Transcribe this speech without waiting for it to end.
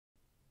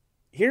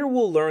Here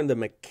we'll learn the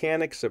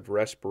mechanics of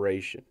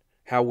respiration,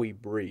 how we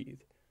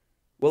breathe.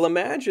 We'll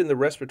imagine the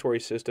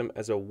respiratory system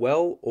as a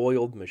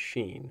well-oiled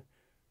machine,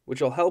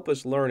 which will help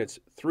us learn its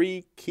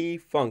three key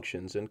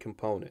functions and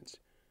components.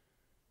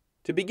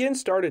 To begin,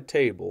 start a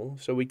table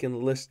so we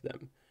can list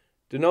them.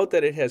 Denote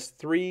that it has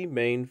three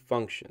main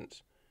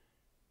functions: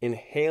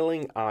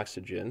 inhaling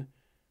oxygen,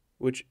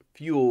 which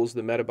fuels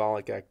the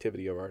metabolic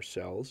activity of our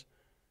cells;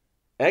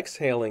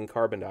 exhaling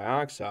carbon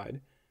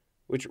dioxide,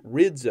 which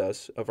rids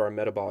us of our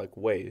metabolic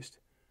waste;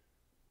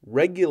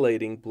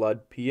 regulating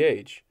blood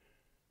pH,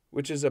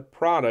 which is a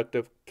product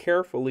of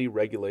carefully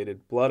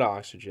regulated blood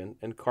oxygen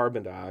and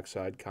carbon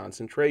dioxide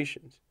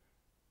concentrations.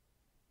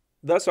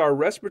 Thus, our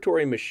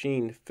respiratory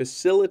machine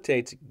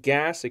facilitates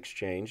gas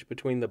exchange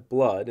between the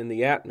blood and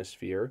the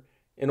atmosphere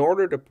in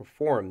order to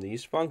perform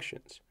these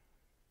functions.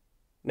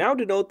 Now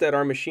denote that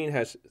our machine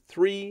has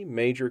three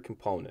major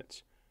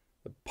components: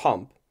 the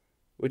pump,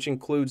 which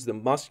includes the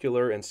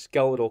muscular and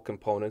skeletal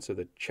components of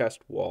the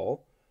chest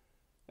wall;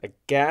 a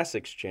gas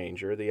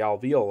exchanger, the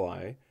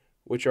alveoli,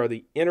 which are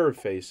the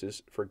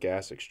interfaces for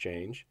gas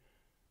exchange;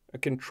 a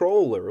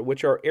controller,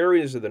 which are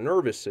areas of the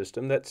nervous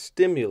system that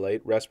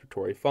stimulate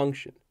respiratory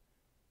function.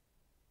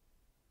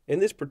 In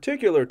this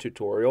particular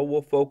tutorial,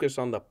 we'll focus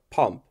on the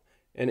pump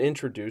and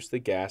introduce the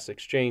gas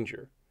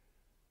exchanger.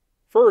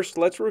 First,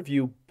 let's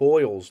review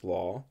Boyle's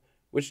law,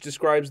 which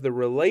describes the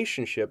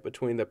relationship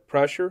between the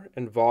pressure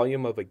and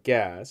volume of a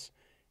gas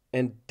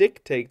and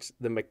dictates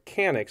the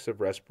mechanics of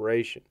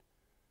respiration.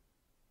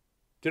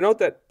 Denote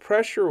that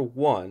pressure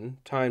 1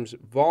 times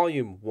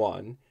volume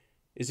 1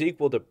 is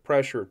equal to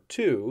pressure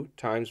 2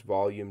 times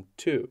volume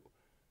 2.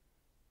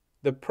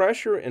 The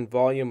pressure and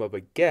volume of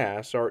a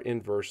gas are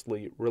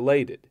inversely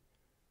related.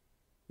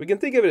 We can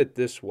think of it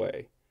this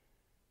way.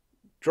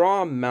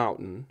 Draw a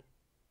mountain,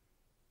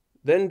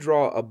 then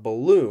draw a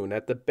balloon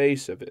at the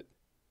base of it.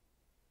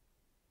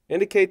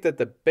 Indicate that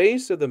the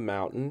base of the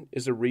mountain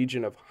is a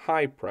region of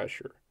high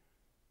pressure.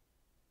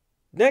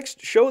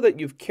 Next, show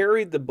that you've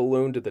carried the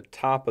balloon to the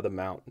top of the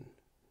mountain.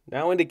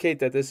 Now indicate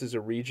that this is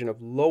a region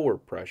of lower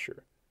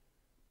pressure.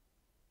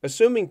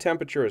 Assuming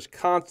temperature is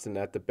constant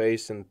at the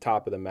base and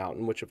top of the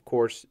mountain, which of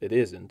course it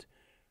isn't,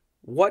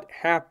 what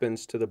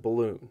happens to the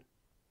balloon?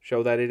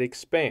 Show that it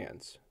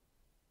expands.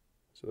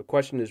 So the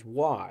question is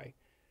why?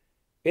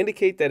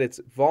 Indicate that its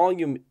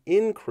volume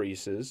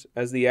increases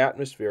as the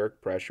atmospheric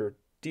pressure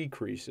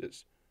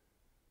decreases.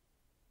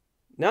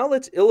 Now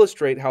let's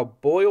illustrate how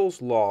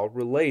Boyle's law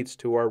relates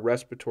to our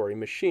respiratory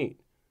machine.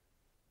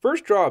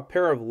 First, draw a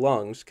pair of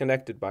lungs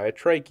connected by a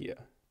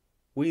trachea.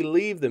 We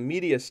leave the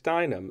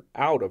mediastinum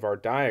out of our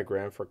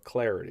diagram for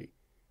clarity.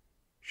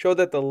 Show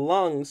that the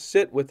lungs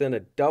sit within a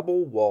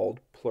double-walled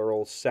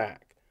pleural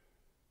sac.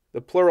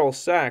 The pleural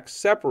sac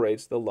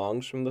separates the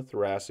lungs from the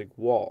thoracic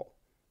wall.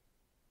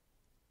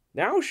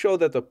 Now show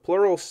that the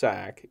pleural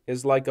sac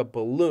is like a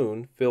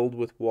balloon filled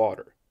with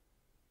water.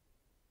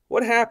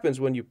 What happens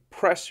when you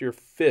press your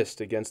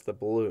fist against the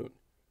balloon?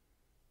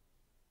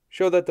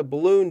 Show that the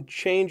balloon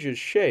changes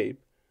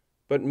shape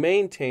but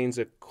maintains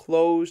a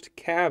closed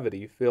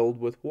cavity filled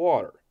with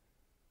water.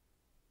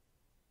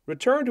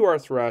 Return to our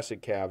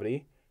thoracic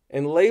cavity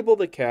and label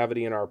the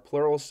cavity in our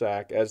pleural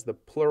sac as the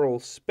pleural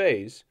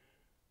space,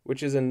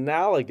 which is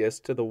analogous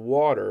to the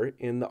water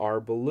in our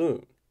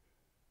balloon.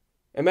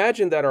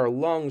 Imagine that our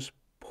lungs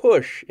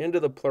push into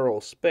the pleural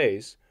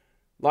space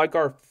like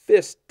our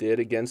fist did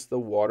against the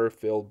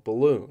water-filled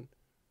balloon.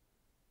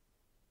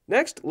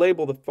 Next,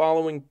 label the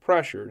following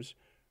pressures,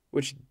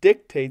 which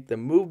dictate the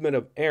movement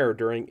of air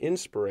during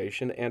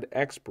inspiration and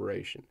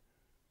expiration.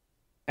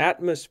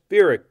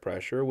 Atmospheric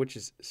pressure, which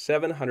is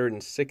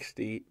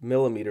 760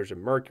 millimeters of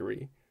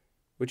mercury,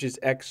 which is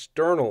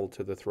external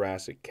to the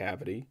thoracic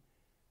cavity.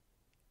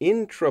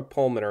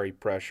 Intrapulmonary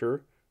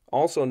pressure,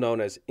 also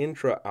known as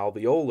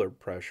intraalveolar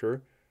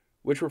pressure,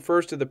 which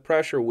refers to the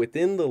pressure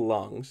within the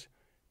lungs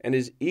and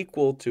is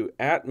equal to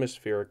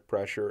atmospheric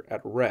pressure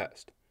at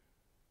rest.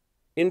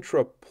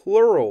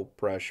 Intrapleural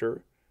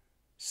pressure,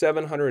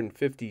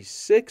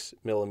 756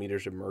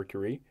 millimeters of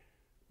mercury,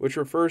 which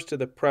refers to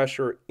the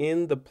pressure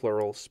in the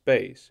pleural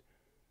space.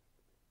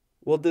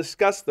 We'll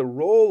discuss the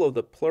role of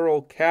the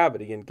pleural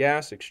cavity in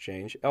gas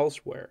exchange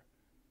elsewhere.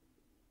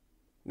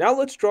 Now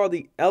let's draw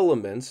the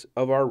elements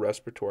of our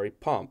respiratory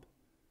pump.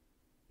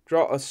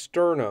 Draw a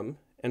sternum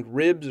and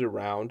ribs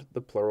around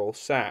the pleural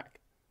sac.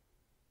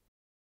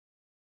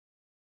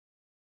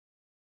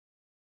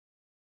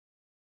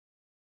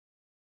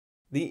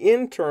 The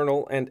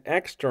internal and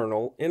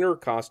external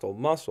intercostal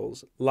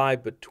muscles lie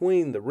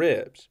between the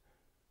ribs,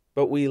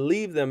 but we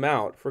leave them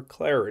out for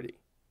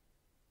clarity.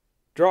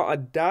 Draw a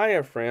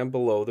diaphragm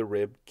below the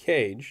rib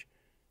cage,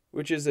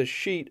 which is a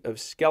sheet of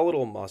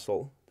skeletal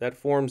muscle that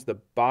forms the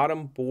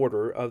bottom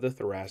border of the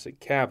thoracic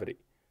cavity.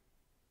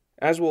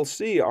 As we'll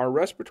see, our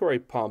respiratory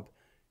pump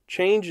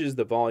changes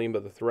the volume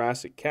of the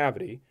thoracic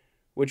cavity,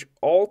 which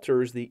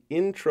alters the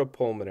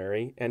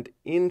intrapulmonary and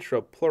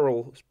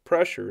intrapleural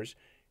pressures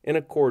in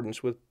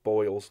accordance with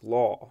Boyle's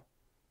law.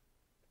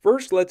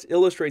 First, let's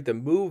illustrate the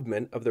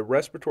movement of the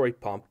respiratory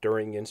pump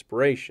during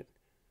inspiration.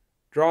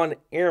 Draw an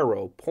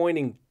arrow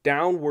pointing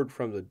downward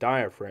from the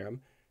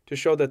diaphragm to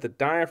show that the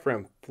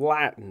diaphragm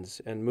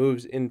flattens and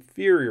moves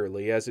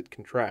inferiorly as it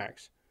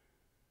contracts.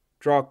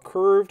 Draw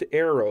curved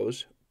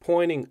arrows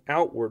pointing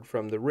outward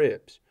from the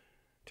ribs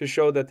to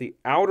show that the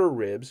outer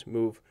ribs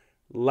move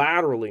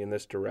laterally in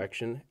this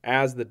direction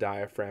as the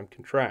diaphragm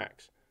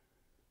contracts.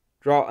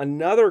 Draw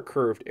another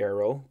curved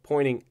arrow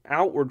pointing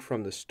outward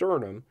from the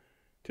sternum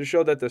to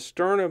show that the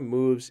sternum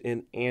moves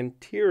in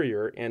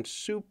anterior and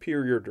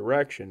superior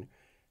direction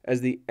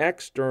as the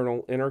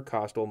external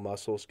intercostal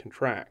muscles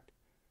contract.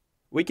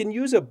 We can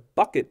use a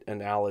bucket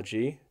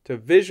analogy to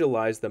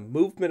visualize the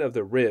movement of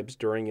the ribs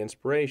during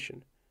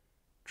inspiration.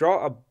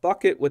 Draw a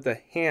bucket with a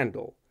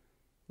handle.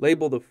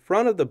 Label the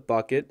front of the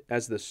bucket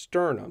as the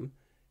sternum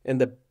and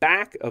the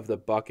back of the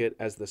bucket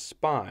as the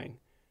spine,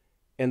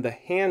 and the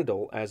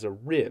handle as a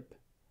rib.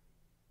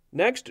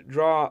 Next,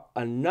 draw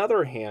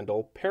another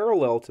handle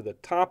parallel to the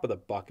top of the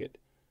bucket.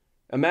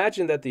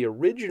 Imagine that the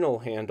original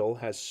handle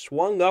has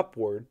swung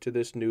upward to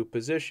this new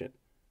position.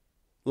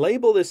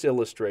 Label this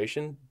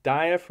illustration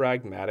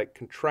diaphragmatic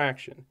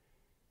contraction.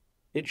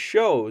 It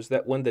shows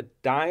that when the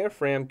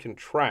diaphragm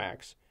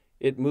contracts,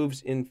 it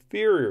moves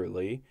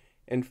inferiorly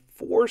and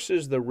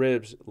forces the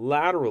ribs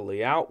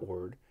laterally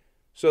outward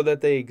so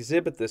that they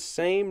exhibit the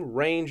same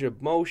range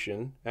of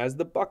motion as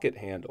the bucket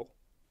handle.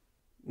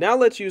 Now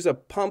let's use a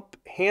pump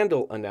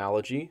handle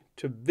analogy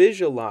to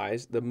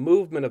visualize the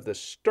movement of the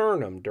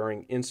sternum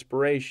during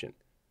inspiration.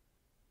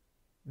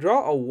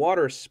 Draw a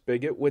water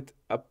spigot with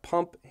a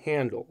pump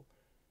handle.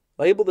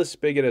 Label the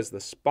spigot as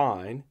the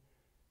spine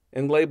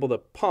and label the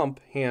pump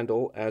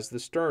handle as the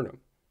sternum.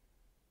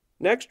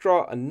 Next,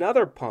 draw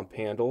another pump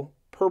handle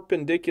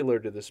perpendicular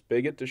to the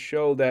spigot to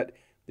show that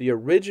the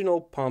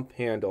original pump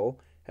handle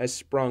has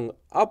sprung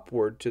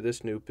upward to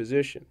this new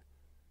position.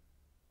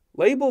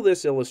 Label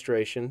this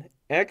illustration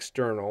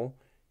external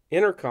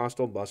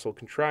intercostal muscle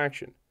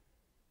contraction.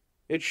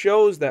 It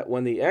shows that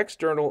when the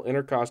external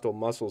intercostal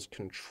muscles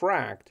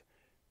contract,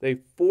 they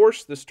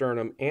force the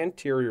sternum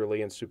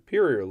anteriorly and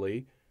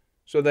superiorly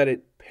so that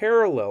it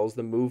parallels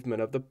the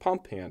movement of the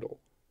pump handle.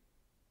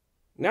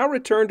 Now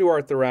return to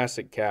our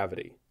thoracic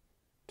cavity.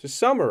 To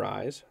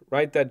summarize,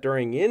 write that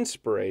during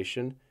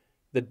inspiration,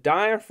 the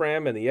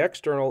diaphragm and the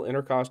external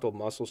intercostal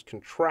muscles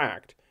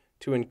contract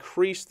to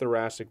increase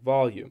thoracic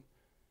volume,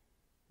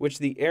 which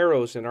the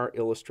arrows in our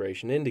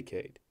illustration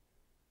indicate.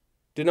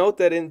 Denote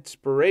that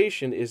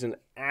inspiration is an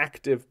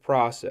active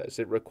process.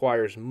 It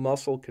requires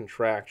muscle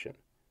contraction.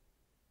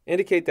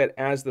 Indicate that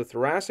as the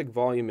thoracic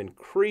volume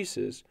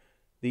increases,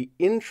 the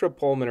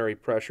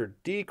intrapulmonary pressure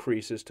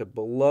decreases to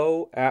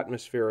below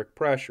atmospheric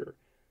pressure.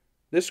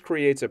 This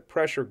creates a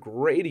pressure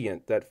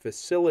gradient that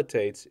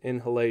facilitates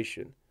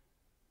inhalation.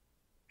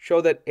 Show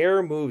that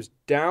air moves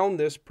down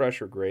this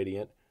pressure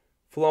gradient,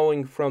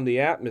 flowing from the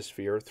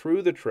atmosphere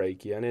through the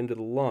trachea and into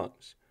the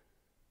lungs.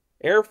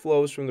 Air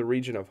flows from the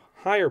region of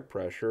higher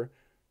pressure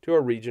to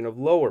a region of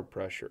lower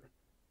pressure.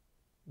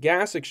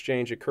 Gas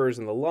exchange occurs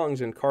in the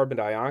lungs and carbon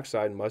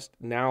dioxide must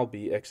now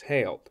be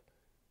exhaled.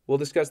 We'll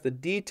discuss the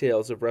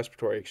details of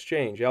respiratory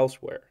exchange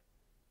elsewhere.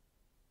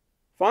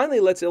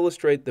 Finally, let's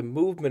illustrate the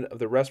movement of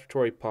the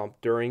respiratory pump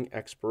during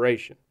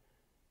expiration.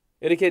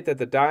 Indicate that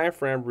the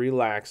diaphragm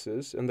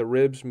relaxes and the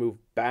ribs move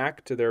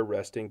back to their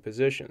resting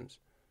positions.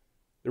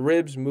 The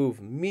ribs move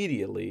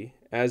medially,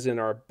 as in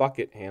our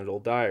bucket handle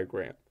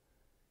diagram.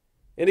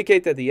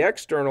 Indicate that the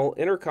external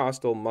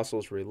intercostal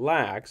muscles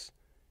relax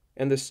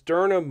and the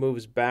sternum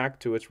moves back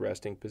to its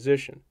resting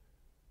position.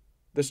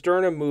 The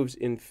sternum moves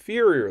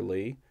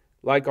inferiorly,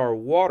 like our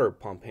water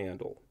pump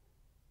handle.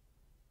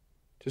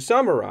 To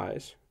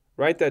summarize,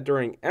 write that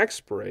during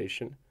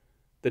expiration,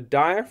 the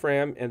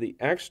diaphragm and the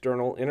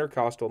external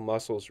intercostal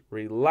muscles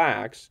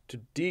relax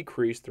to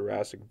decrease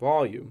thoracic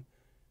volume,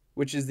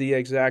 which is the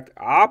exact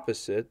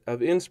opposite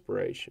of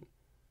inspiration.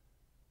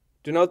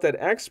 Denote that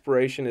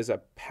expiration is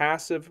a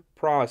passive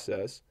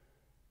process.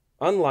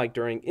 Unlike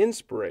during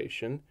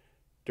inspiration,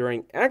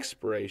 during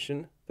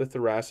expiration, the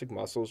thoracic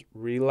muscles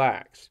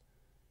relax.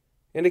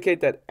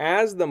 Indicate that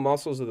as the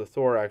muscles of the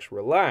thorax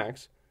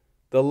relax,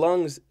 the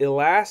lungs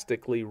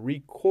elastically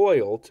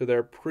recoil to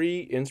their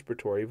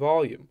pre-inspiratory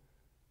volume.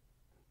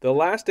 The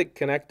elastic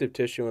connective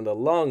tissue in the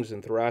lungs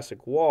and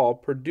thoracic wall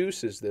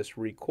produces this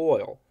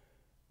recoil,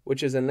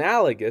 which is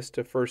analogous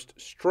to first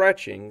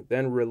stretching,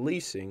 then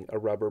releasing a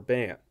rubber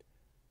band.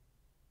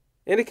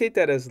 Indicate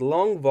that as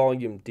lung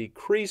volume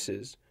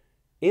decreases,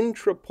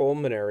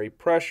 intrapulmonary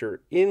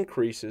pressure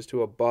increases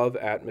to above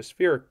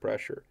atmospheric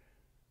pressure,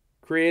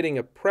 creating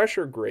a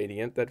pressure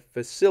gradient that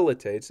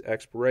facilitates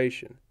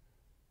expiration.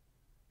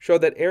 Show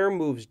that air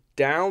moves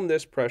down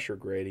this pressure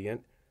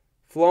gradient,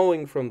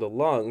 flowing from the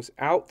lungs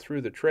out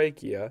through the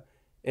trachea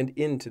and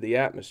into the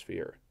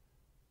atmosphere.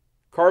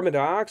 Carbon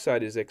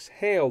dioxide is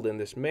exhaled in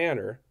this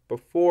manner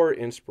before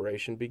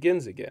inspiration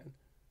begins again.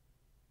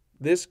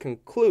 This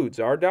concludes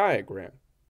our diagram.